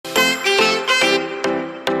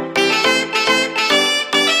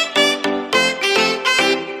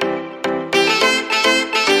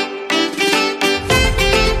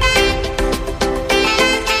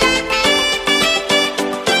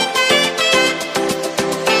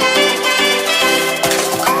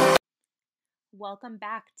Welcome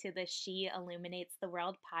back to the She Illuminates the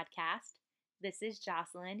World podcast. This is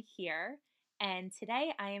Jocelyn here, and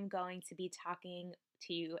today I am going to be talking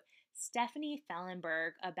to Stephanie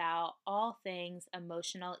Fellenberg about all things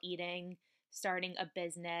emotional eating, starting a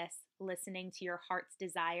business, listening to your heart's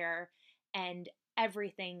desire, and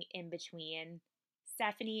everything in between.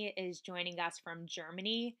 Stephanie is joining us from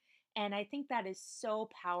Germany, and I think that is so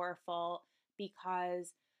powerful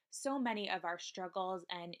because so many of our struggles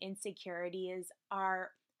and insecurities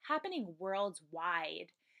are happening worldwide.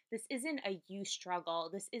 This isn't a you struggle.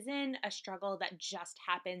 This isn't a struggle that just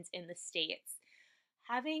happens in the States.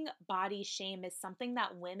 Having body shame is something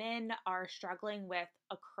that women are struggling with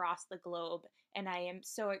across the globe. And I am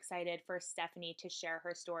so excited for Stephanie to share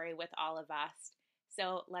her story with all of us.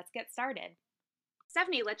 So let's get started.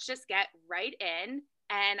 Stephanie, let's just get right in.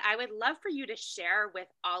 And I would love for you to share with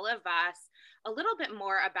all of us a little bit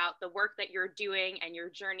more about the work that you're doing and your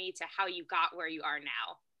journey to how you got where you are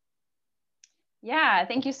now. Yeah,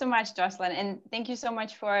 thank you so much, Jocelyn. And thank you so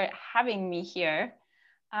much for having me here.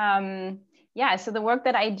 So the work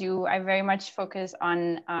that I do, I very much focus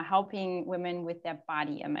on helping women with their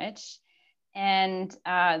body image. And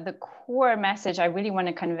the core message I really want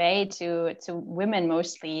to convey to women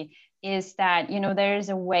mostly is that, there is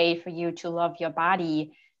a way for you to love your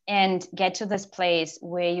body and get to this place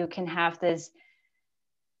where you can have this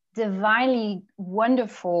divinely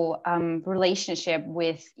wonderful relationship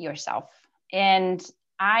with yourself. And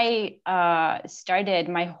I started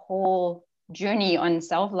my whole journey on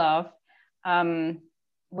self-love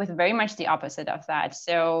with very much the opposite of that.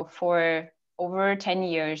 So for over 10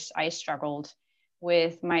 years, I struggled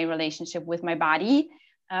with my relationship with my body.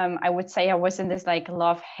 I would say I was in this like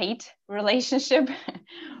love-hate relationship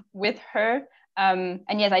with her. And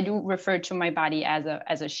yes, I do refer to my body as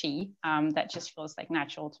a she. That just feels like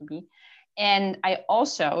natural to me. And I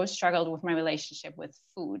also struggled with my relationship with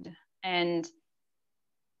food. And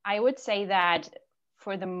I would say that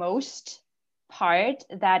for the most part,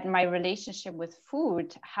 that my relationship with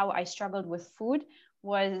food, how I struggled with food,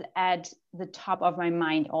 was at the top of my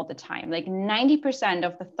mind all the time. Like 90%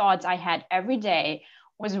 of the thoughts I had every day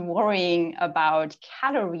was worrying about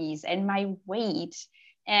calories and my weight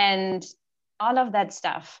and all of that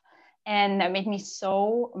stuff. And that made me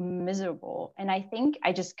so miserable. And I think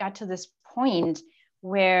I just got to this point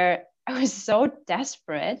where I was so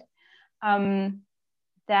desperate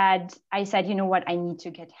that I said, you know what, I need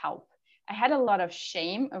to get help. I had a lot of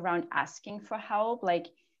shame around asking for help, like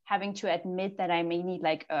having to admit that I may need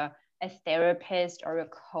like a therapist or a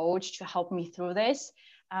coach to help me through this.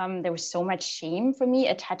 There was so much shame for me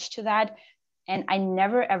attached to that. And I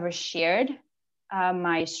never ever shared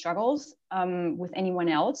my struggles with anyone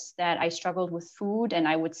else, that I struggled with food and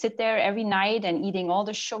I would sit there every night and eating all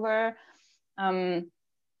the sugar.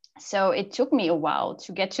 So it took me a while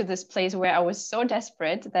to get to this place where I was so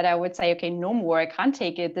desperate that I would say, okay, no more, I can't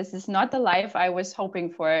take it. This is not the life I was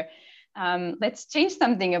hoping for. Let's change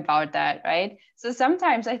something about that, right? So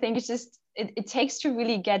sometimes I think it's just, it takes to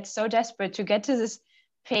really get so desperate to get to this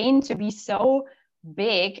pain to be so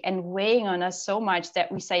big and weighing on us so much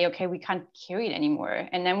that we say, okay, we can't carry it anymore.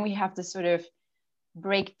 And then we have to sort of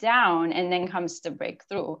break down, and then comes the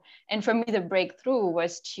breakthrough. And for me, the breakthrough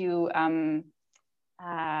was to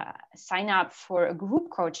sign up for a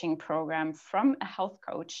group coaching program from a health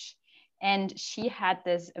coach. And she had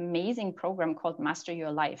this amazing program called Master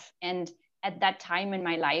Your Life. And at that time in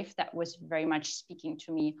my life, that was very much speaking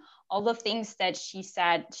to me. All the things that she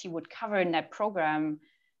said she would cover in that program,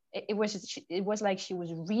 it was like she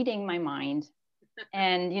was reading my mind.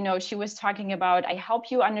 And, she was talking about, I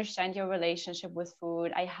help you understand your relationship with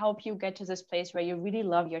food. I help you get to this place where you really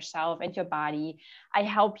love yourself and your body. I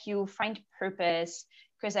help you find purpose,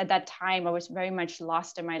 because at that time I was very much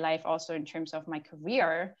lost in my life, also in terms of my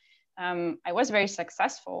career. I was very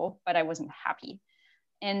successful, but I wasn't happy.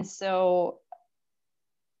 And so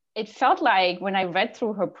it felt like when I read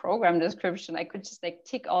through her program description, I could just like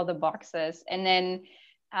tick all the boxes. And then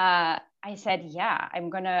I said, yeah, I'm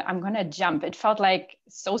gonna jump. It felt like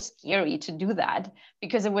so scary to do that,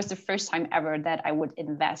 because it was the first time ever that I would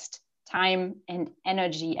invest time and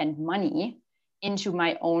energy and money into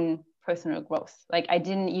my own personal growth. Like I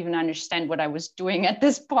didn't even understand what I was doing at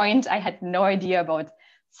this point. I had no idea about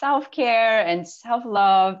self-care and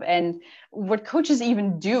self-love and what coaches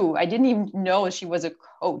even do. I didn't even know she was a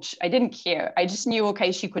coach. I didn't care. I just knew,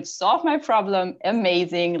 okay, she could solve my problem.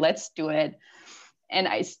 Amazing, let's do it. And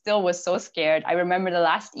I still was so scared. I remember the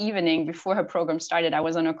last evening before her program started, I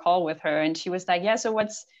was on a call with her and she was like, yeah, so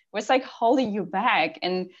what's like holding you back?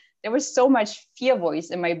 And there was so much fear voice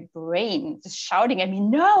in my brain just shouting at me,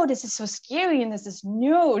 no, this is so scary. And this is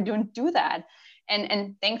no, don't do that.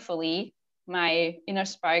 And thankfully, my inner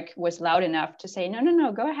spark was loud enough to say,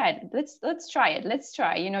 no, go ahead. Let's try it. Let's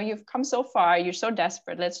try. You've come so far. You're so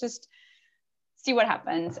desperate. Let's just see what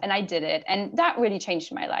happens. And I did it. And that really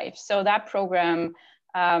changed my life. So that program,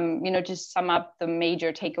 just sum up the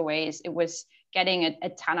major takeaways, it was getting a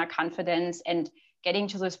ton of confidence and getting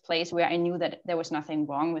to this place where I knew that there was nothing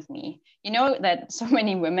wrong with me. That so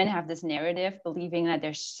many women have this narrative believing that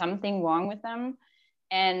there's something wrong with them.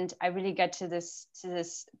 And I really got to this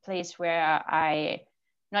place where I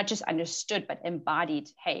not just understood, but embodied,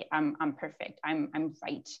 hey, I'm perfect. I'm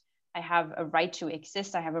right. I have a right to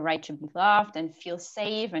exist. I have a right to be loved and feel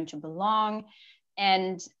safe and to belong.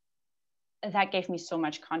 And that gave me so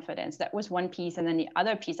much confidence. That was one piece. And then the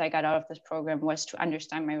other piece I got out of this program was to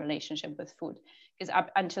understand my relationship with food. Because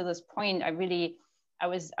up until this point, I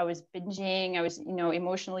was binging, I was,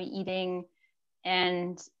 emotionally eating,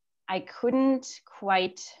 and I couldn't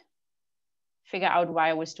quite figure out why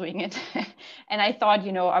I was doing it. And I thought,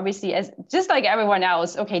 obviously, as just like everyone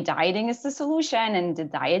else, okay, dieting is the solution, and the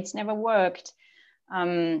diets never worked.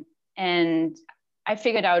 And I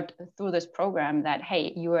figured out through this program that,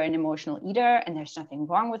 hey, you are an emotional eater and there's nothing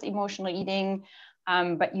wrong with emotional eating,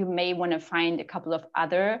 but you may want to find a couple of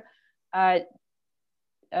other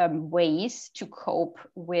ways to cope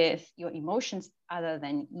with your emotions other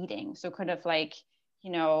than eating. So kind of like,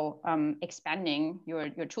 expanding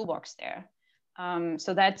your toolbox there.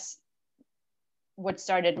 So that's what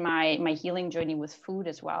started my healing journey with food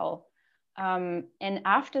as well. And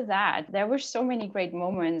after that, there were so many great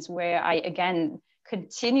moments where I, again,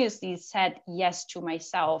 continuously said yes to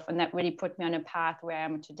myself. And that really put me on a path where I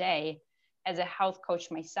am today as a health coach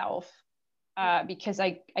myself. Because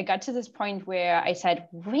I got to this point where I said,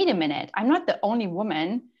 wait a minute, I'm not the only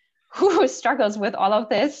woman who struggles with all of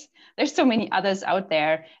this. There's so many others out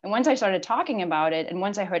there. And once I started talking about it, and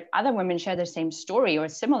once I heard other women share the same story or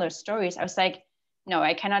similar stories, I was like, no,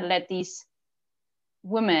 I cannot let these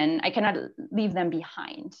women, I cannot leave them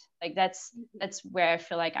behind. Like that's where I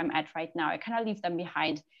feel like I'm at right now. I cannot leave them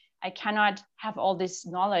behind. I cannot have all this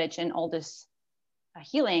knowledge and all this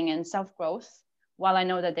healing and self-growth while I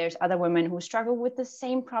know that there's other women who struggle with the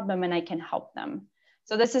same problem and I can help them.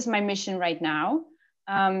 So this is my mission right now,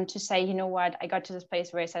 to say, you know what, I got to this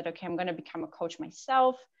place where I said, okay, I'm going to become a coach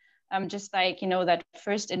myself. Just like, that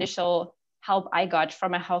first initial help I got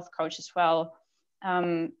from a health coach as well.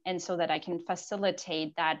 And so that I can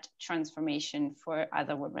facilitate that transformation for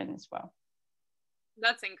other women as well.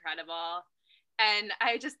 That's incredible. And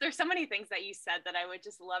there's so many things that you said that I would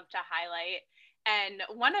just love to highlight. And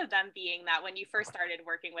one of them being that when you first started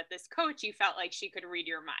working with this coach, you felt like she could read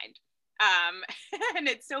your mind. And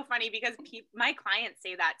it's so funny because my clients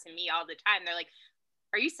say that to me all the time. They're like,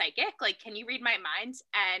 are you psychic? Like, can you read my mind?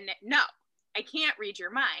 And no, I can't read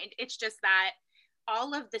your mind. It's just that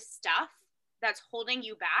all of the stuff that's holding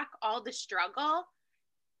you back, all the struggle,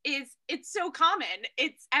 it's so common.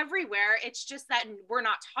 It's everywhere. It's just that we're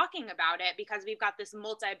not talking about it because we've got this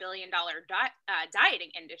multi-billion-dollar dieting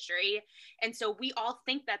industry. And so we all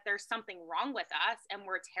think that there's something wrong with us, and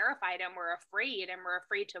we're terrified and we're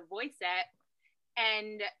afraid to voice it.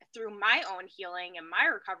 And through my own healing and my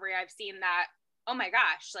recovery, I've seen that, oh my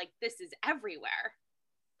gosh, like this is everywhere.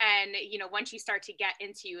 And, once you start to get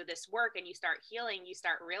into this work and you start healing, you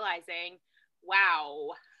start realizing,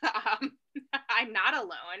 wow, I'm not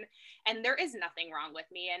alone, and there is nothing wrong with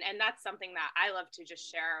me. And that's something that I love to just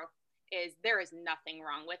share, is there is nothing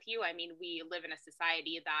wrong with you. I mean, we live in a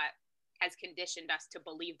society that has conditioned us to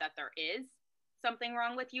believe that there is something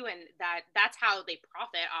wrong with you, and that's how they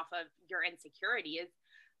profit off of your insecurities.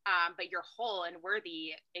 But you're whole and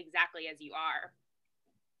worthy exactly as you are,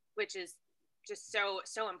 which is just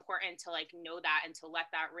so important to like know that and to let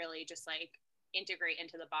that really just like integrate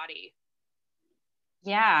into the body.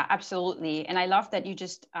 Yeah, absolutely. And I love that you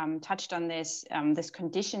just touched on this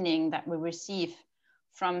conditioning that we receive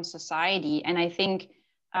from society. And I think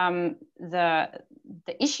the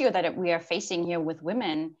issue that we are facing here with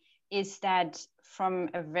women is that from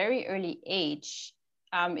a very early age,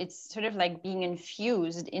 it's sort of like being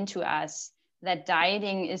infused into us that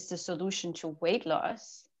dieting is the solution to weight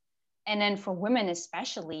loss. And then for women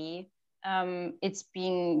especially, it's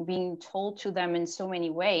being told to them in so many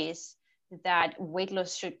ways that weight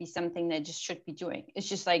loss should be something that just should be doing. It's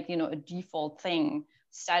just like, a default thing,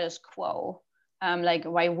 status quo. Like,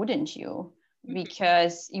 why wouldn't you?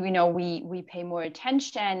 Because, we pay more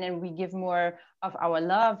attention and we give more of our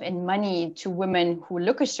love and money to women who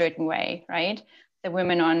look a certain way, right? The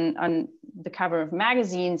women on the cover of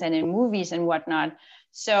magazines and in movies and whatnot.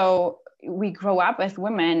 So we grow up with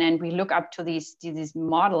women and we look up to these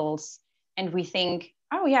models and we think,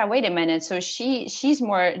 oh yeah, wait a minute. So she's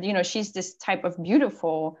more, she's this type of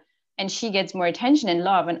beautiful, and she gets more attention and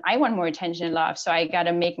love, and I want more attention and love. So I got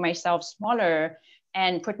to make myself smaller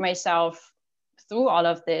and put myself through all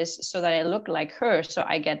of this so that I look like her, so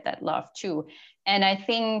I get that love too. And I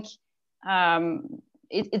think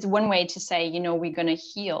it's one way to say, we're going to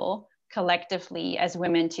heal collectively as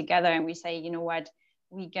women together, and we say, you know what,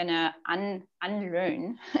 we're gonna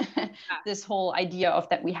unlearn this whole idea of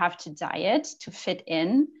that we have to diet to fit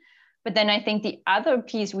in. But then I think the other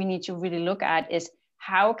piece we need to really look at is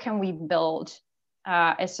how can we build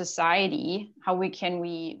a society, can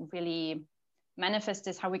we really manifest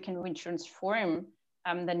this, how we can really transform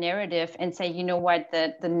the narrative and say, you know what,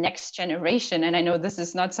 the next generation, and I know this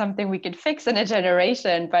is not something we could fix in a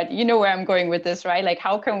generation, but you know where I'm going with this, right? Like,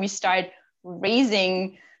 how can we start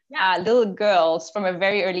raising little girls from a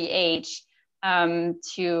very early age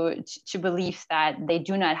to believe that they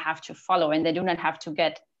do not have to follow, and they do not have to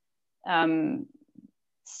get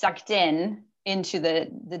sucked into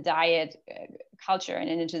the diet culture and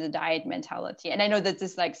into the diet mentality. And I know that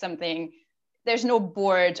this is like something, there's no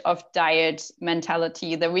board of diet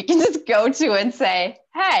mentality that we can just go to and say,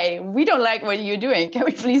 hey, we don't like what you're doing, can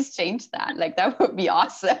we please change that? Like, that would be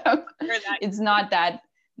awesome. It's not that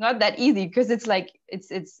easy, because it's like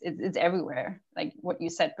it's everywhere, like what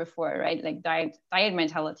you said before, right? Like diet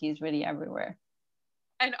mentality is really everywhere.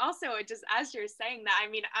 And also, it just, as you're saying that, I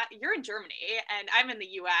mean, you're in Germany and I'm in the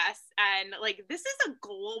US, and like, this is a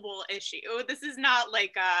global issue. This is not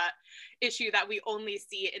like a issue that we only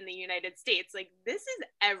see in the United States. Like, this is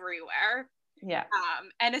everywhere. Yeah.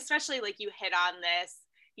 And especially, like, you hit on this,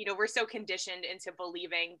 we're so conditioned into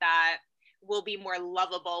believing that we'll be more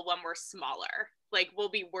lovable when we're smaller. Like, we'll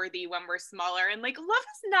be worthy when we're smaller, and like, love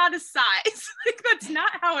is not a size. Like, that's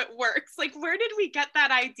not how it works. Like, where did we get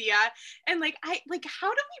that idea? And like, how do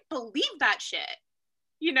we believe that shit,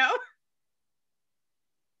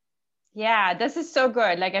 Yeah, this is so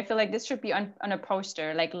good. Like, I feel like this should be on a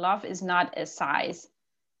poster, like, love is not a size.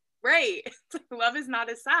 Right. Love is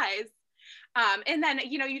not a size. And then,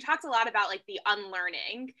 you talked a lot about like the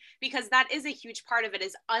unlearning, because that is a huge part of it,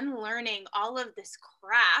 is unlearning all of this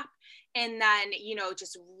crap, and then,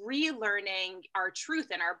 just relearning our truth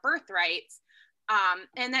and our birthrights.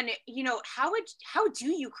 And then, how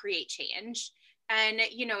do you create change? And,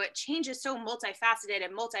 change is so multifaceted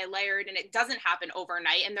and multi-layered, and it doesn't happen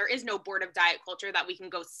overnight. And there is no board of diet culture that we can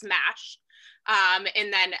go smash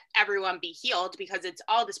and then everyone be healed, because it's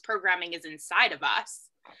all, this programming is inside of us.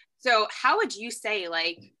 So how would you say,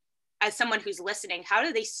 like, as someone who's listening, how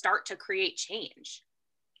do they start to create change?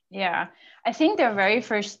 Yeah, I think the very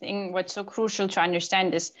first thing, what's so crucial to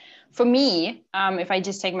understand is, for me, if I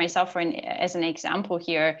just take myself as an example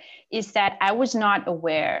here, is that I was not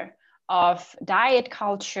aware of diet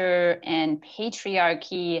culture and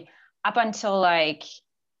patriarchy up until, like,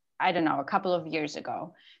 I don't know, a couple of years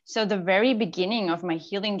ago. So the very beginning of my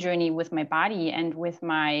healing journey with my body and with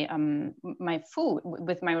my my food,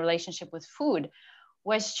 with my relationship with food,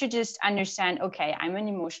 was to just understand, okay, I'm an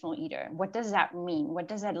emotional eater. What does that mean? What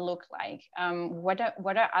does that look like? What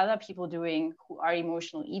are other people doing who are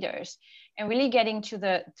emotional eaters? And really getting to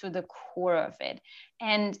the core of it.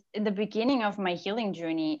 And in the beginning of my healing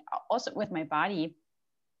journey, also with my body,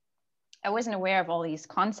 I wasn't aware of all these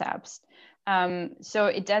concepts. So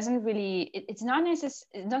it doesn't really, it's not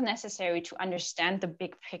necessary to understand the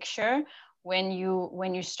big picture when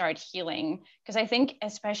you start healing, because I think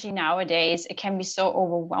especially nowadays it can be so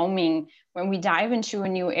overwhelming when we dive into a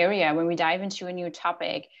new area, when we dive into a new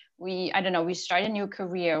topic. We start a new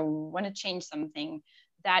career, we want to change something,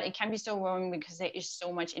 that it can be so overwhelming because there is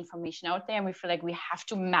so much information out there, and we feel like we have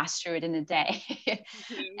to master it in a day.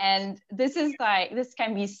 Mm-hmm. And this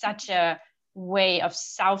can be such a way of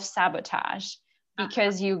self-sabotage,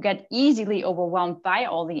 because you get easily overwhelmed by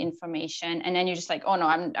all the information, and then you're just like, oh no,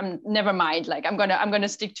 I'm never mind, like I'm gonna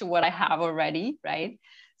stick to what I have already, right?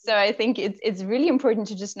 So I think it's really important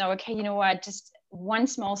to just know, okay, you know what, just one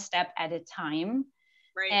small step at a time.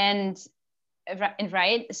 Right. And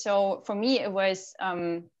right, so for me it was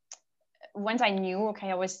once I knew,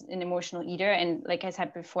 okay, I was an emotional eater, and like I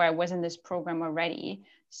said before, I was in this program already.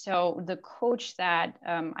 So the coach that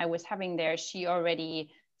I was having there, she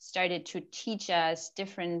already started to teach us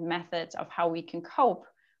different methods of how we can cope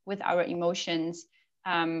with our emotions,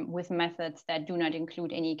 with methods that do not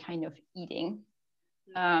include any kind of eating.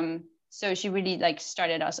 So she really like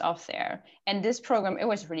started us off there. And this program, it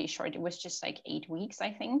was really short. It was just like 8 weeks,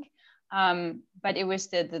 I think. But it was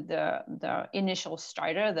the initial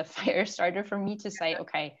starter, the fire starter for me to say,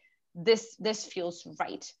 okay, this feels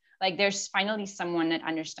right. Like, there's finally someone that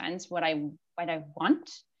understands what I want.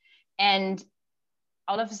 And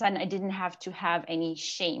all of a sudden I didn't have to have any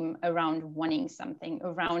shame around wanting something,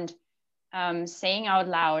 around saying out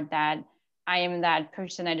loud that I am that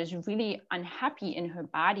person that is really unhappy in her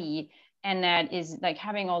body and that is like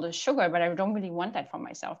having all the sugar, but I don't really want that for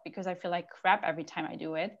myself because I feel like crap every time I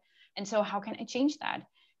do it. And so how can I change that?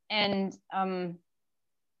 And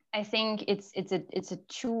I think it's a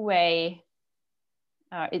two-way.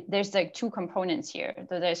 There's like two components here.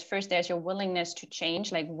 So there's your willingness to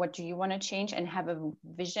change, like what do you want to change and have a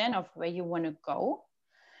vision of where you want to go.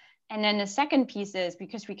 And then the second piece is,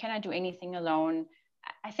 because we cannot do anything alone,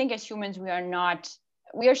 I think as humans, we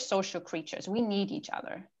are social creatures. We need each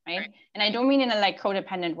other, right? And I don't mean in a like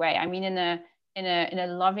codependent way. I mean in a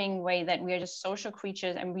loving way, that we are just social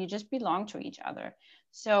creatures and we just belong to each other.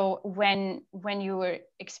 So when you were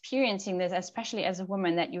experiencing this, especially as a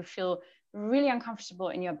woman, that you feel really uncomfortable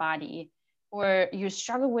in your body, or you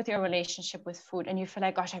struggle with your relationship with food and you feel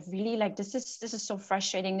like, gosh, I really like this is so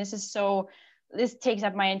frustrating. This takes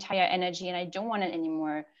up my entire energy and I don't want it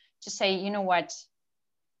anymore. Just say, you know what?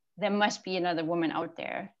 There must be another woman out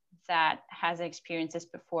there that has experienced this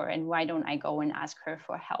before. And why don't I go and ask her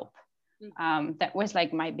for help? That was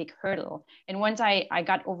like my big hurdle. And once I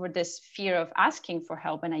got over this fear of asking for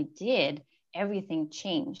help, and I did, everything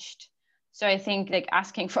changed. So I think like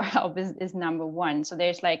asking for help is number one. So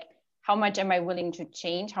there's like, how much am I willing to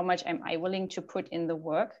change? How much am I willing to put in the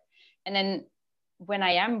work? And then when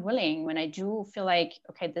I am willing, when I do feel like,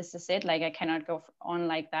 okay, this is it, like I cannot go on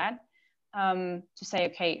like that, to say,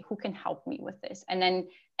 okay, who can help me with this? And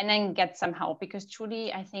then get some help. Because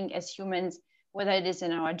truly, I think as humans, whether it is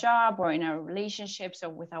in our job or in our relationships or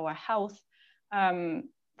with our health,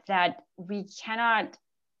 that we cannot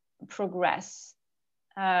progress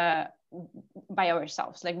by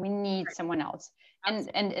ourselves. Like we need someone else.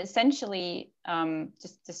 And essentially,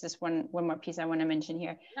 just this is one more piece I want to mention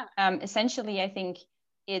here. Yeah. Essentially, I think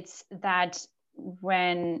it's that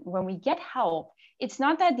when we get help, it's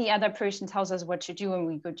not that the other person tells us what to do and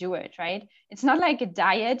we go do it, right? It's not like a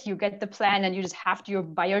diet. You get the plan and you just have to, you're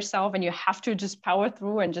by yourself and you have to just power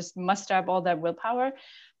through and just muster up all that willpower.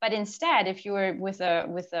 But instead, if you're with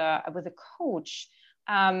a coach,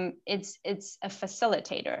 it's a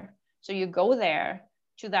facilitator. So you go there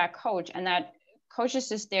to that coach, and that coach is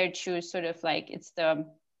just there to sort of like, it's the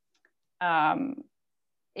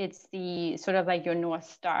sort of like your North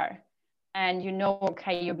Star. And you know,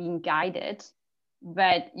 okay, you're being guided,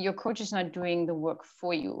 but your coach is not doing the work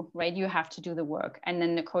for you, right? You have to do the work. And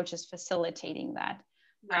then the coach is facilitating that.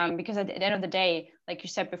 Right. Because at the end of the day, like you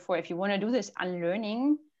said before, if you want to do this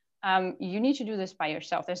unlearning, you need to do this by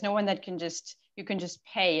yourself. There's no one that you can just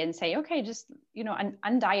pay and say, okay, just,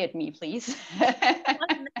 undiet me, please. And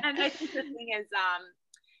I think the thing is,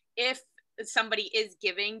 if somebody is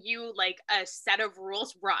giving you like a set of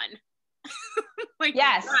rules, run. Like,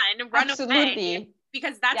 yes, run absolutely. away,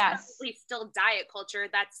 because that's probably still diet culture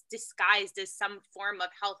that's disguised as some form of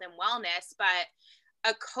health and wellness. But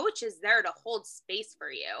a coach is there to hold space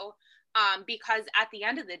for you, because at the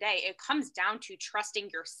end of the day, it comes down to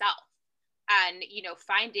trusting yourself and,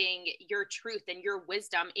 finding your truth and your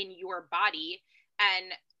wisdom in your body.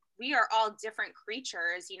 And we are all different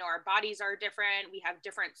creatures. Our bodies are different. We have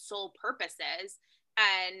different soul purposes.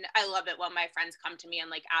 And I love it when my friends come to me and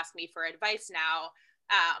like ask me for advice now,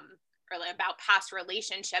 or about past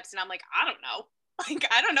relationships. And I'm like, I don't know. Like,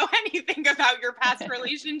 I don't know anything about your past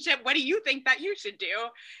relationship. What do you think that you should do?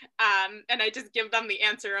 And I just give them the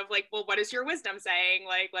answer of like, well, what is your wisdom saying?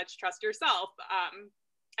 Like, let's trust yourself.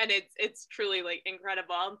 And it's truly like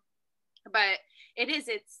incredible. But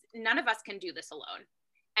it's none of us can do this alone.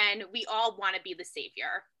 And we all want to be the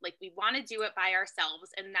savior. Like, we want to do it by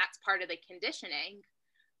ourselves. And that's part of the conditioning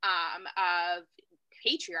of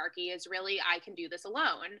patriarchy, is really, I can do this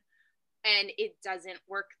alone. And it doesn't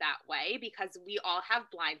work that way, because we all have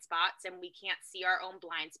blind spots and we can't see our own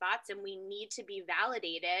blind spots, and we need to be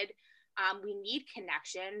validated. We need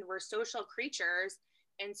connection. We're social creatures.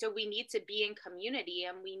 And so we need to be in community,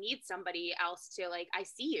 and we need somebody else to like, I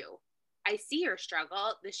see you. I see your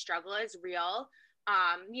struggle. The struggle is real.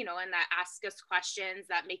 And that ask us questions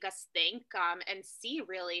that make us think, and see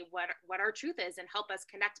really what our truth is, and help us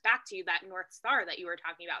connect back to that North Star that you were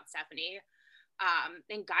talking about, Stephanie,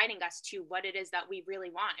 and guiding us to what it is that we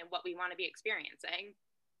really want and what we want to be experiencing.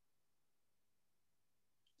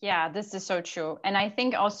 Yeah, this is so true. And I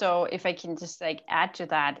think also, if I can just like add to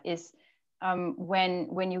that, is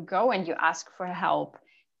when you go and you ask for help,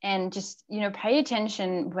 and just, pay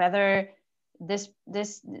attention whether this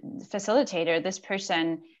facilitator, this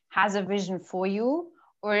person, has a vision for you,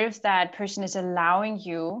 or if that person is allowing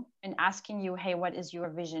you and asking you, hey, what is your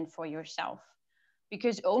vision for yourself?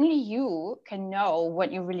 because only you can know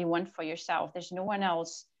what you really want for yourself. There's no one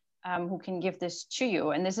else who can give this to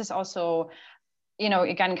you. And this is also,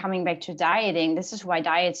 again, coming back to dieting, this is why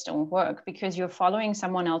diets don't work, because you're following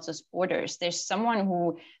someone else's orders. There's someone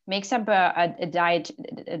who makes up a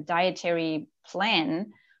dietary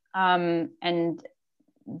plan, and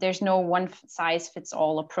there's no one size fits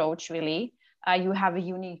all approach, really. You have a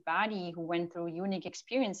unique body who went through unique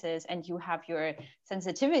experiences, and you have your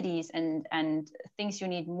sensitivities and things you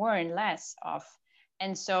need more and less of.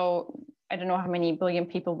 And so I don't know how many billion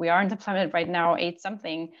people we are on the planet right now, 8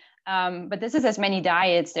 something. But this is as many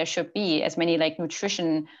diets there should be, as many like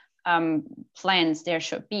nutrition plans there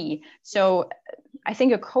should be. So I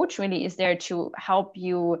think a coach really is there to help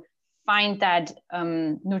you find that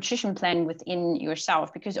nutrition plan within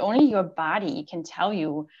yourself, because only your body can tell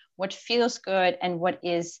you what feels good and what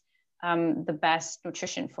is the best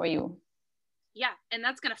nutrition for you. Yeah, and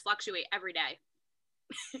that's going to fluctuate every day.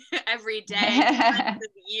 Every day,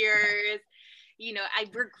 years.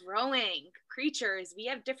 We're growing creatures. We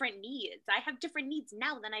have different needs. I have different needs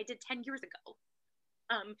now than I did 10 years ago.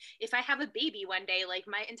 If I have a baby one day, like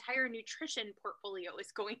my entire nutrition portfolio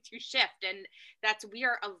is going to shift, and we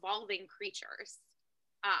are evolving creatures.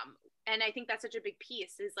 And I think that's such a big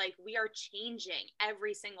piece, is like, we are changing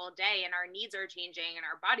every single day, and our needs are changing, and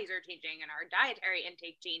our bodies are changing, and our dietary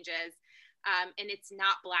intake changes. And it's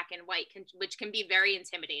not black and white, which can be very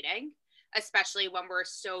intimidating, especially when we're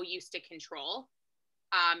so used to control.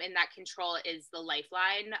 And that control is the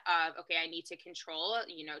lifeline of, okay, I need to control,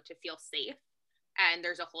 to feel safe. And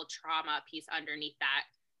there's a whole trauma piece underneath that,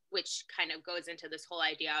 which kind of goes into this whole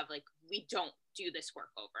idea of like, we don't do this work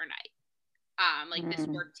overnight. This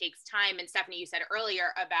work takes time. And Stephanie, you said earlier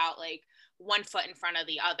about like one foot in front of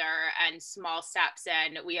the other and small steps.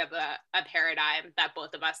 And we have a paradigm that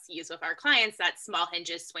both of us use with our clients, that small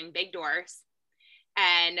hinges swing big doors,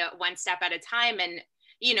 and one step at a time. And,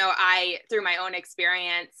 through my own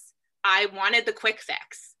experience, I wanted the quick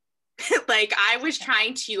fix. Like, I was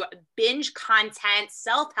trying to binge content,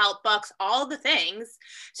 self-help books, all the things,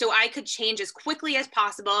 so I could change as quickly as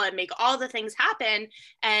possible and make all the things happen.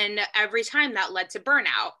 And every time that led to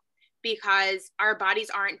burnout, because our bodies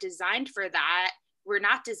aren't designed for that. We're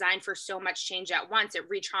not designed for so much change at once. It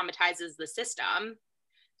re-traumatizes the system.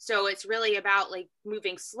 So it's really about like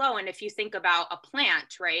moving slow. And if you think about a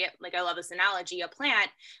plant, right? Like, I love this analogy, a plant,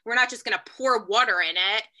 we're not just going to pour water in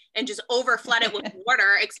it and just over flood it with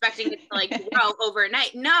water, expecting it to like grow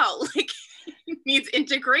overnight. No, like, it needs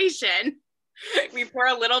integration. We pour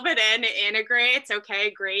a little bit in, it integrates. Okay,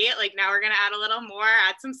 great. Like, now we're going to add a little more,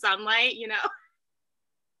 add some sunlight,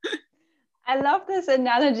 I love this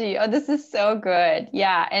analogy. Oh, this is so good.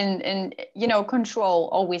 Yeah. And control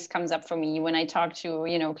always comes up for me when I talk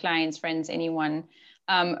to, clients, friends, anyone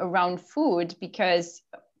around food, because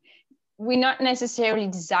we not necessarily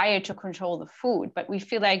desire to control the food, but we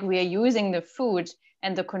feel like we are using the food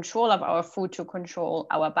and the control of our food to control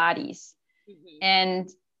our bodies. Mm-hmm. And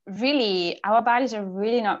really, our bodies are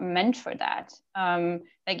really not meant for that.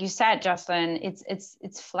 Like you said, Jocelyn,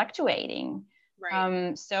 it's fluctuating.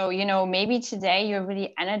 Right. So, maybe today you're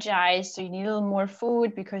really energized, so you need a little more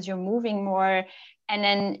food because you're moving more. And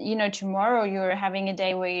then, tomorrow you're having a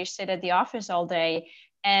day where you sit at the office all day,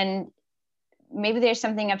 and maybe there's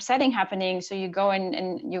something upsetting happening. So you go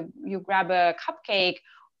and you grab a cupcake,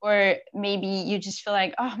 or maybe you just feel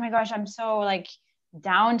like, oh my gosh, I'm so like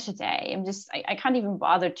down today. I can't even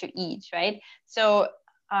bother to eat. Right. So,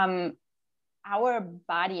 our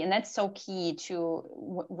body, and that's so key to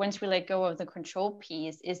once we let go of the control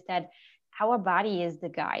piece, is that our body is the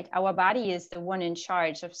guide. Our body is the one in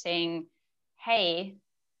charge of saying, hey,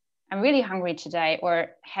 I'm really hungry today,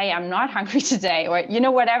 or hey, I'm not hungry today, or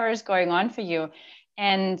whatever is going on for you.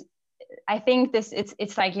 And I think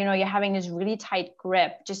it's like, you're having this really tight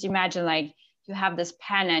grip. Just imagine like you have this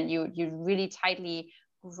pen and you're really tightly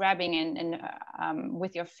grabbing and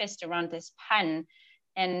with your fist around this pen.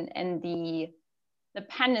 And the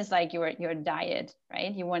pen is like your diet,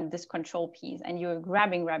 right? You want this control piece, and you're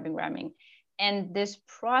grabbing. And this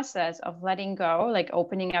process of letting go, like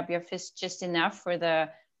opening up your fist just enough for the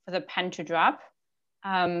pen to drop,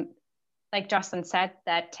 like Jocelyn said,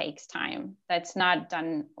 that takes time. That's not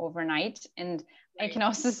done overnight. And right. I can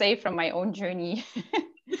also say from my own journey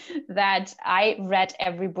that I read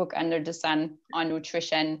every book under the sun on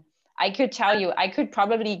nutrition. I could tell you, I could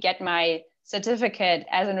probably get my certificate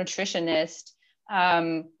as a nutritionist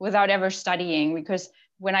without ever studying, because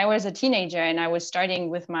when I was a teenager and I was starting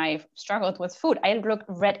with my struggles with food, I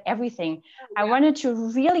read everything. Oh, yeah. I wanted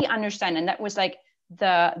to really understand, and that was like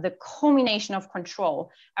the culmination of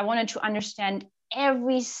control. I wanted to understand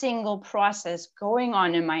every single process going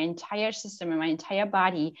on in my entire system, in my entire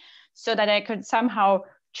body, so that I could somehow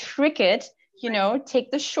trick it,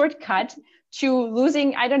 take the shortcut to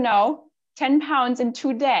losing, I don't know, 10 pounds in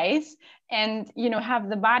 2 days, and have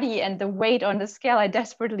the body and the weight on the scale I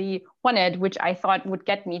desperately wanted, which I thought would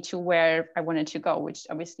get me to where I wanted to go, which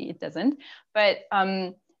obviously it doesn't. But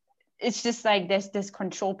it's just like this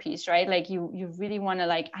control piece, right? Like you really want to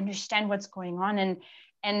like understand what's going on,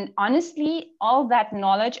 and honestly, all that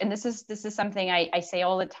knowledge, and this is something I say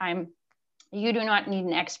all the time, you do not need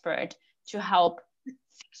an expert to help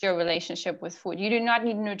fix your relationship with food. You do not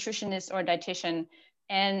need a nutritionist or dietitian,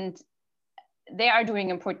 and they are doing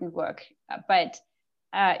important work. But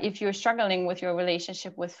if you're struggling with your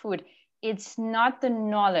relationship with food, it's not the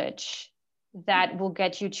knowledge that will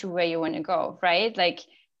get you to where you want to go, right? Like,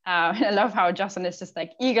 I love how Jocelyn is just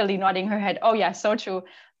like eagerly nodding her head. Oh yeah, so true.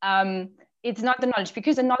 It's not the knowledge,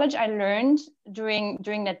 because the knowledge I learned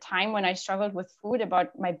during that time when I struggled with food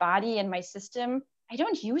about my body and my system, I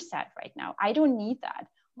don't use that right now. I don't need that.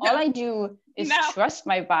 No. All I do is trust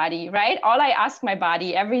my body, right? All I ask my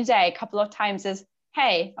body every day, a couple of times, is,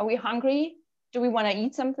 hey, are we hungry? Do we want to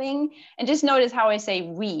eat something? And just notice how I say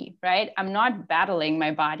we, right? I'm not battling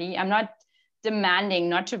my body. I'm not demanding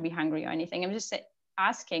not to be hungry or anything. I'm just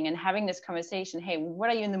asking and having this conversation. Hey, what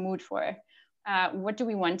are you in the mood for? What do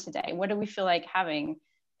we want today? What do we feel like having?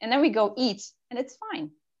 And then we go eat, and it's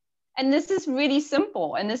fine. And this is really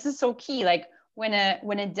simple. And this is so key. Like when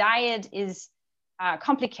a diet is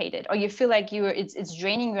complicated, or you feel like it's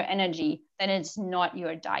draining your energy, then it's not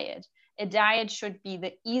your diet. A diet should be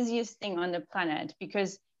the easiest thing on the planet,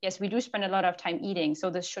 because yes, we do spend a lot of time eating.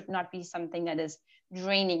 So this should not be something that is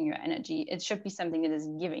draining your energy. It should be something that is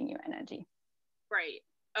giving you energy. Right.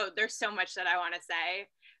 Oh, there's so much that I want to say.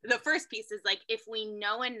 The first piece is like, if we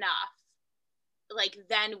know enough, like,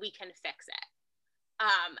 then we can fix it.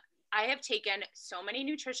 I have taken so many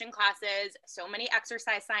nutrition classes, so many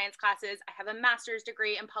exercise science classes. I have a master's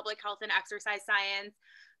degree in public health and exercise science.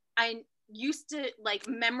 I used to like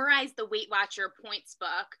memorize the Weight Watcher points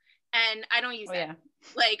book, and I don't use it. Yeah.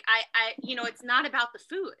 Like I, it's not about the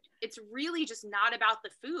food. It's really just not about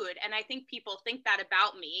the food. And I think people think that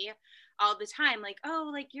about me all the time. Like, oh,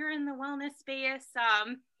 like you're in the wellness space,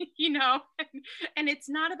 and it's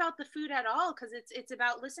not about the food at all. Cause it's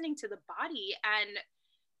about listening to the body,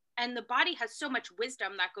 and the body has so much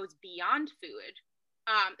wisdom that goes beyond food.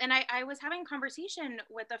 And I was having a conversation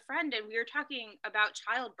with a friend, and we were talking about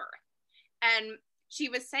childbirth, and she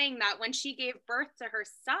was saying that when she gave birth to her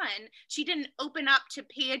son, she didn't open up to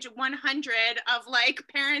page 100 of like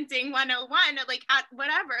parenting 101,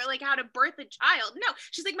 or like how to birth a child. No,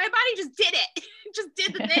 she's like, my body just did it. Just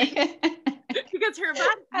did the thing. Because her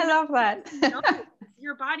body. I love that.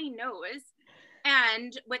 Your body knows.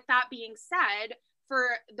 And with that being said,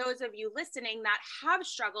 for those of you listening that have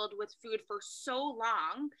struggled with food for so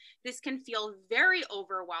long, this can feel very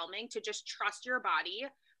overwhelming to just trust your body.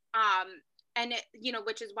 And it,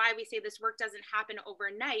 which is why we say this work doesn't happen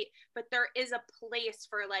overnight, but there is a place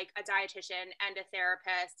for like a dietitian and a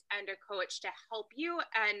therapist and a coach to help you.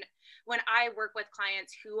 And when I work with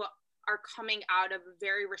clients who are coming out of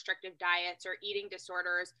very restrictive diets or eating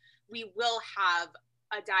disorders, we will have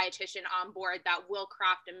a dietitian on board that will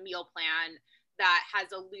craft a meal plan that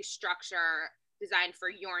has a loose structure designed for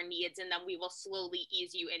your needs, and then we will slowly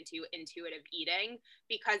ease you into intuitive eating,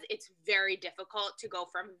 because it's very difficult to go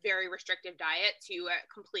from very restrictive diet to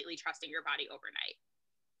completely trusting your body overnight.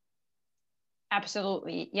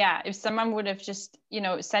 Absolutely. Yeah. If someone would have just,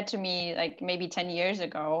 said to me like maybe 10 years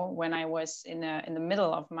ago, when I was in the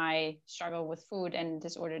middle of my struggle with food and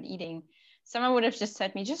disordered eating, someone would have just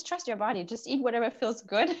said to me, just trust your body, just eat whatever feels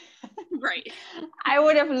good. Right. I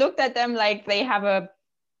would have looked at them like they have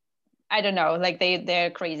I don't know, like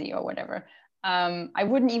they're crazy or whatever. I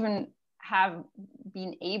wouldn't even have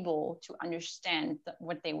been able to understand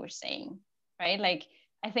what they were saying, right? Like,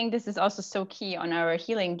 I think this is also so key on our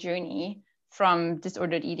healing journey from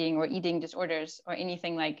disordered eating or eating disorders or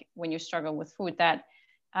anything, like when you struggle with food, that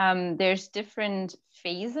there's different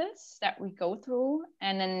phases that we go through.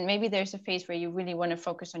 And then maybe there's a phase where you really want to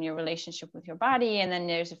focus on your relationship with your body. And then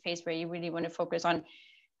there's a phase where you really want to focus on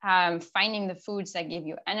finding the foods that give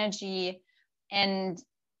you energy. And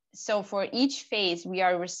so for each phase, we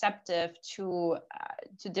are receptive to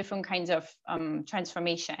different kinds of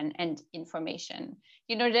transformation and information.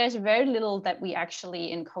 There's very little that we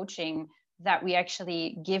actually in coaching that we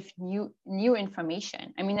actually give new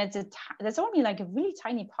information. I mean, that's only like a really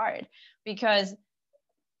tiny part, because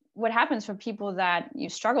what happens for people that you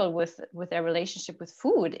struggle with their relationship with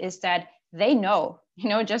food is that they know,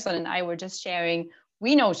 Jocelyn and I were just sharing,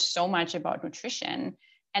 we know so much about nutrition,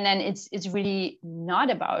 and then it's really not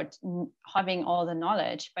about having all the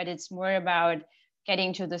knowledge, but it's more about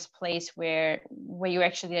getting to this place where you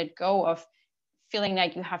actually let go of feeling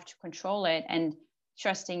like you have to control it and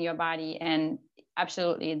trusting your body. And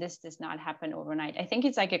absolutely, this does not happen overnight. I think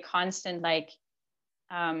it's like a constant, like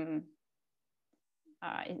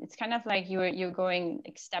it's kind of like you're going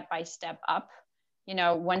like step by step up. You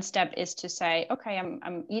know, one step is to say, okay,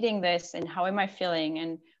 I'm eating this, and how am I feeling,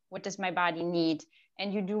 and what does my body need?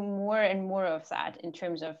 And you do more and more of that in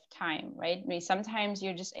terms of time, right? I mean, sometimes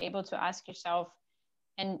you're just able to ask yourself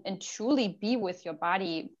and truly be with your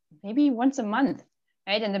body maybe once a month,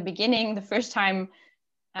 right? In the beginning, the first time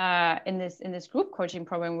in this group coaching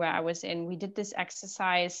program where I was in, we did this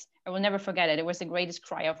exercise. I will never forget it. It was the greatest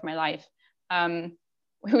cry of my life.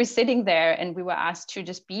 We were sitting there and we were asked to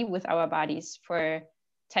just be with our bodies for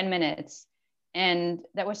 10 minutes. And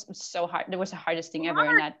that was so hard. That was the hardest thing ever.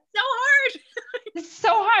 And that so hard. It's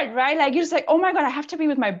so hard, right? Like you're just like, oh my God, I have to be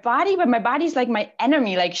with my body, but my body's like my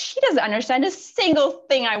enemy. Like she doesn't understand a single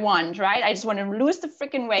thing I want, right? I just want to lose the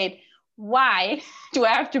freaking weight. Why do I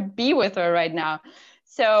have to be with her right now?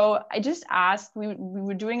 So I just asked, we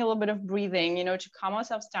were doing a little bit of breathing, you know, to calm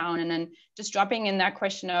ourselves down, and then just dropping in that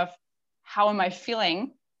question of how am I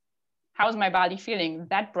feeling? How's my body feeling?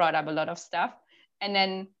 That brought up a lot of stuff. And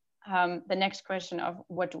then the next question of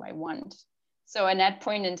what do I want? So at that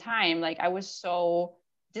point in time, like I was so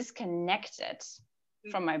disconnected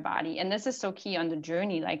from my body. And this is so key on the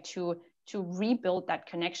journey, like to rebuild that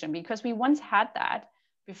connection, because we once had that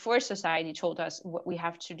before society told us what we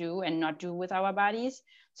have to do and not do with our bodies.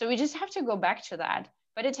 So we just have to go back to that,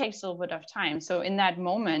 but it takes a little bit of time. So in that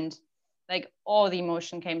moment, like all the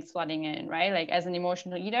emotion came flooding in, right? Like as an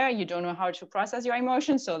emotional eater, you don't know how to process your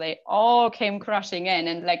emotions. So they all came crushing in.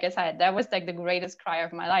 And like I said, that was like the greatest cry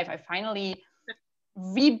of my life. I finally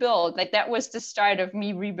rebuild, like that was the start of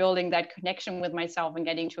me rebuilding that connection with myself and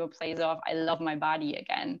getting to a place of I love my body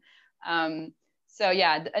again. So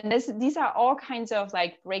yeah, and these are all kinds of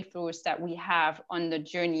like breakthroughs that we have on the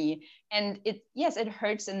journey. And it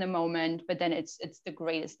hurts in the moment, but then it's the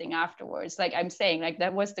greatest thing afterwards. Like I'm saying, like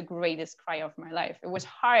that was the greatest cry of my life. It was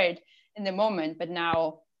hard in the moment, but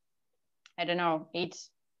now, I don't know,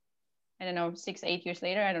 6, 8 years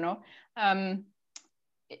later, I don't know.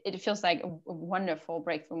 It feels like a wonderful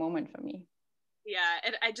breakthrough moment for me. Yeah.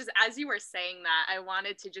 And I just, as you were saying that, I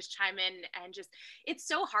wanted to just chime in and just, it's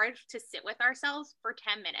so hard to sit with ourselves for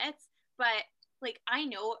 10 minutes, but like, I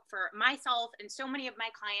know for myself and so many of my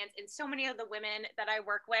clients and so many of the women that I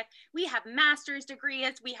work with, we have master's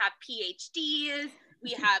degrees, we have PhDs,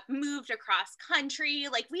 we have moved across country.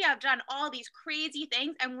 Like we have done all these crazy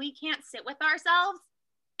things and we can't sit with ourselves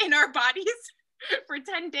in our bodies for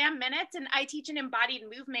 10 damn minutes. And I teach an embodied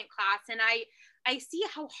movement class, and I see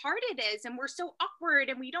how hard it is, and we're so awkward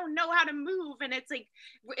and we don't know how to move, and it's like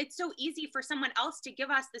it's so easy for someone else to give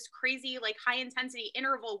us this crazy like high intensity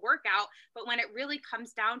interval workout, but when it really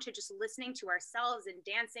comes down to just listening to ourselves and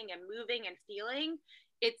dancing and moving and feeling,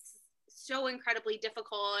 it's so incredibly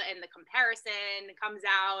difficult, and the comparison comes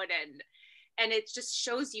out, and it just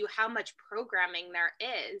shows you how much programming there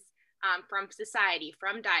is from society,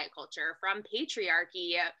 from diet culture, from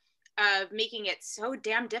patriarchy, of making it so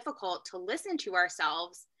damn difficult to listen to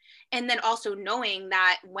ourselves. And then also knowing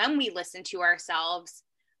that when we listen to ourselves,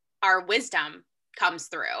 our wisdom comes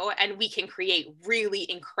through and we can create really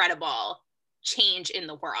incredible change in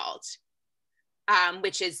the world.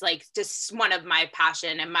 Which is like just one of my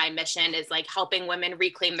passion and my mission is like helping women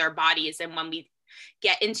reclaim their bodies. And when we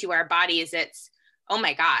get into our bodies, it's, oh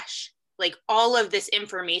my gosh, like all of this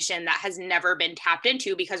information that has never been tapped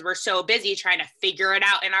into because we're so busy trying to figure it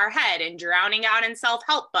out in our head and drowning out in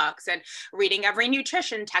self-help books and reading every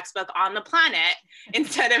nutrition textbook on the planet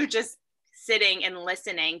instead of just sitting and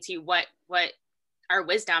listening to what our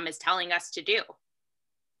wisdom is telling us to do.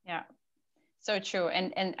 Yeah, so true.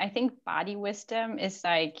 And I think body wisdom is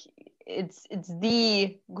like, it's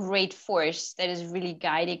the great force that is really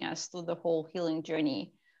guiding us through the whole healing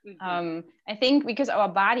journey. Mm-hmm. I think because our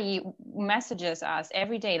body messages us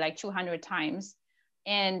every day like 200 times,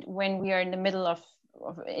 and when we are in the middle of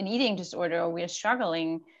an eating disorder or we are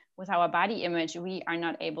struggling with our body image, we are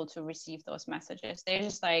not able to receive those messages. They're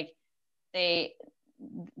just like they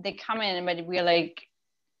come in, but we're like,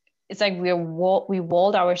 it's like we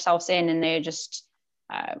walled ourselves in, and they're just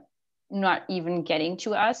not even getting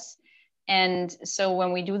to us. And so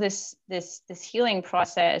when we do this healing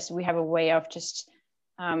process, we have a way of just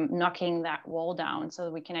knocking that wall down so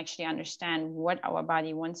that we can actually understand what our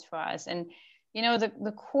body wants for us. And, you know,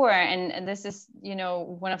 the core, and this is, you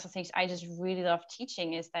know, one of the things I just really love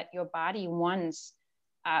teaching is that your body wants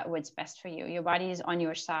what's best for you. Your body is on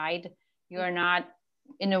your side. You're not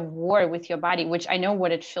in a war with your body, which I know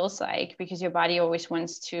what it feels like, because your body always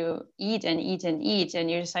wants to eat and eat and eat.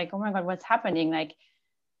 And you're just like, oh my God, what's happening? Like,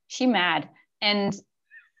 she mad. And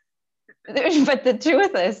but the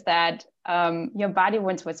truth is that your body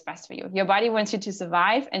wants what's best for you. Your body wants you to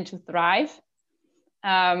survive and to thrive.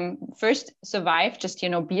 First, survive, just,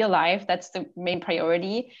 be alive. That's the main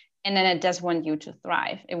priority. And then it does want you to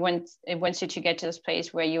thrive. It wants you to get to this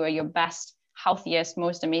place where you are your best, healthiest,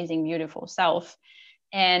 most amazing, beautiful self.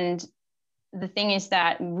 And the thing is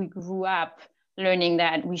that we grew up learning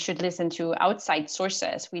that we should listen to outside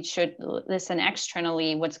sources. We should listen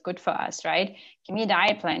externally, what's good for us, right? Give me a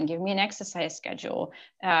diet plan, give me an exercise schedule.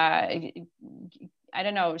 I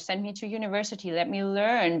don't know, send me to university, let me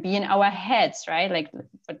learn, be in our heads, right? Like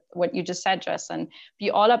what you just said, Jocelyn,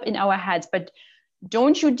 be all up in our heads. But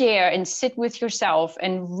don't you dare and sit with yourself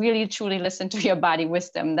and really truly listen to your body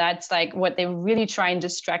wisdom. That's like what they really try and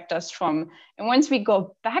distract us from. And once we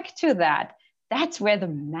go back to that, that's where the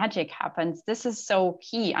magic happens. This is so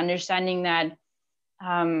key, understanding that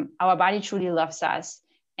our body truly loves us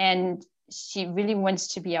and she really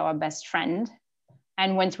wants to be our best friend.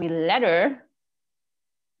 And once we let her,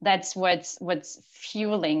 that's what's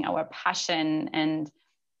fueling our passion. And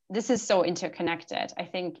this is so interconnected. I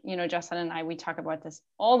think, Jocelyn and I, we talk about this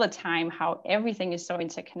all the time, how everything is so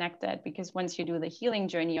interconnected, because once you do the healing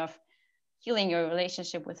journey of healing your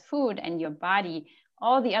relationship with food and your body,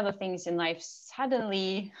 all the other things in life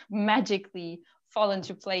suddenly magically fall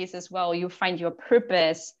into place as well. You find your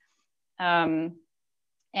purpose. And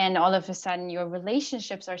all of a sudden your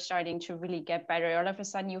relationships are starting to really get better. All of a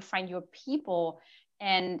sudden you find your people,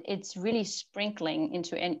 and it's really sprinkling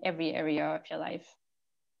into every area of your life.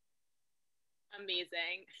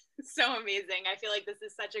 Amazing. So amazing. I feel like this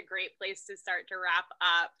is such a great place to start to wrap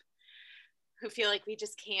up. I feel like we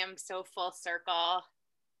just came so full circle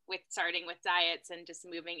with starting with diets and just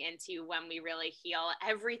moving into when we really heal,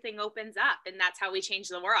 everything opens up, and that's how we change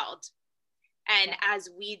the world. And as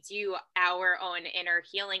we do our own inner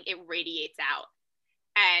healing, it radiates out.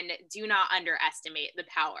 And do not underestimate the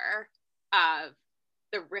power of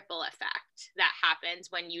the ripple effect that happens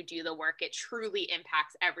when you do the work. It truly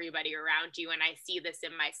impacts everybody around you. And I see this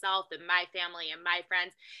in myself and my family and my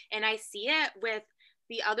friends. And I see it with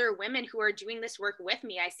the other women who are doing this work with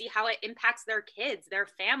me. I see how it impacts their kids, their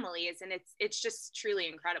families, and it's just truly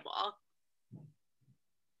incredible.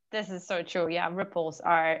 This is so true. Yeah, ripples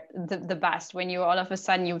are the best. When you all of a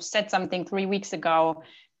sudden you've said something 3 weeks ago,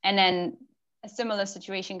 and then a similar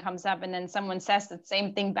situation comes up, and then someone says the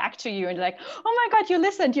same thing back to you, and you're like, oh my God, you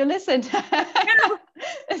listened.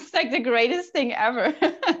 It's like the greatest thing ever.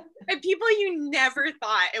 And people you never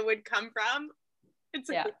thought it would come from. It's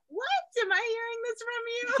like, what? Am I hearing this from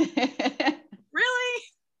you? Really?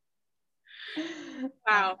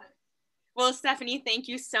 Wow. Well, Stephanie, thank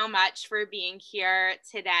you so much for being here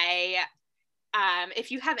today. If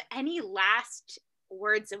you have any last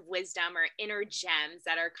words of wisdom or inner gems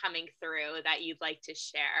that are coming through that you'd like to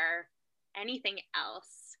share, anything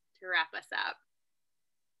else to wrap us up?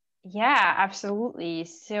 Yeah, absolutely.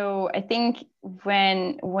 So I think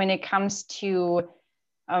when it comes to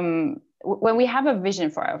when we have a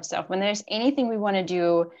vision for ourselves, when there's anything we want to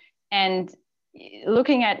do, and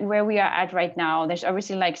looking at where we are at right now, there's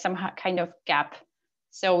obviously like some kind of gap.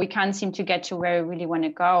 So we can't seem to get to where we really want to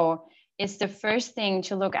go. It's the first thing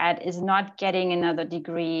to look at is not getting another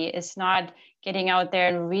degree. It's not getting out there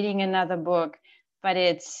and reading another book, but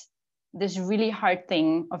it's this really hard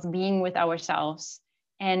thing of being with ourselves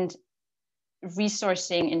and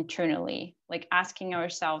resourcing internally, like asking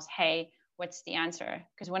ourselves, hey, what's the answer?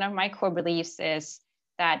 Because one of my core beliefs is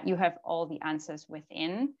that you have all the answers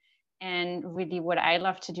within. And really what I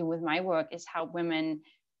love to do with my work is help women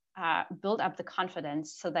build up the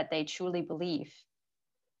confidence so that they truly believe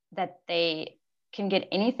that they can get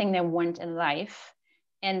anything they want in life,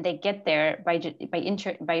 and they get there by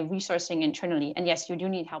resourcing internally. And yes, you do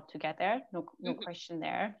need help to get there, no question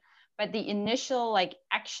there. But the initial like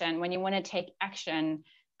action, when you want to take action,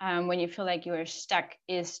 when you feel like you're stuck,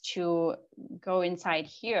 is to go inside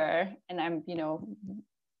here. And I'm,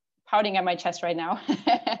 pouting at my chest right now,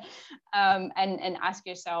 and ask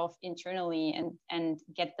yourself internally and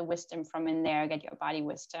get the wisdom from in there, get your body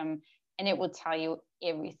wisdom, and it will tell you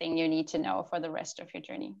everything you need to know for the rest of your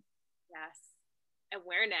journey. Yes.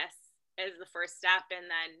 Awareness is the first step. And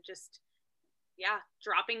then just,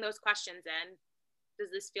 dropping those questions in.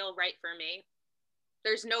 Does this feel right for me?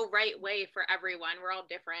 There's no right way for everyone. We're all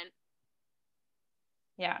different.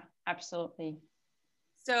 Yeah, absolutely.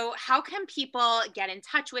 So how can people get in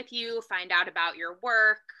touch with you, find out about your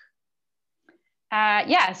work?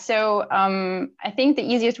 So I think the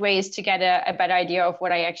easiest way is to get a better idea of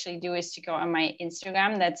what I actually do is to go on my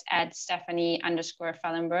Instagram. That's at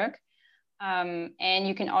Stephanie_Fellenberg. And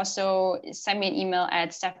you can also send me an email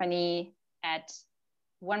at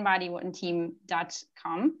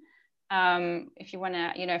stephanie@onebodyoneteam.com. If you want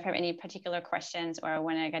to, if you have any particular questions or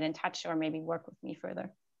want to get in touch or maybe work with me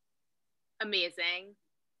further. Amazing.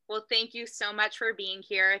 Well, thank you so much for being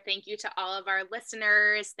here. Thank you to all of our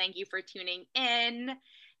listeners. Thank you for tuning in,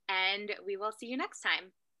 and we will see you next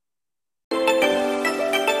time.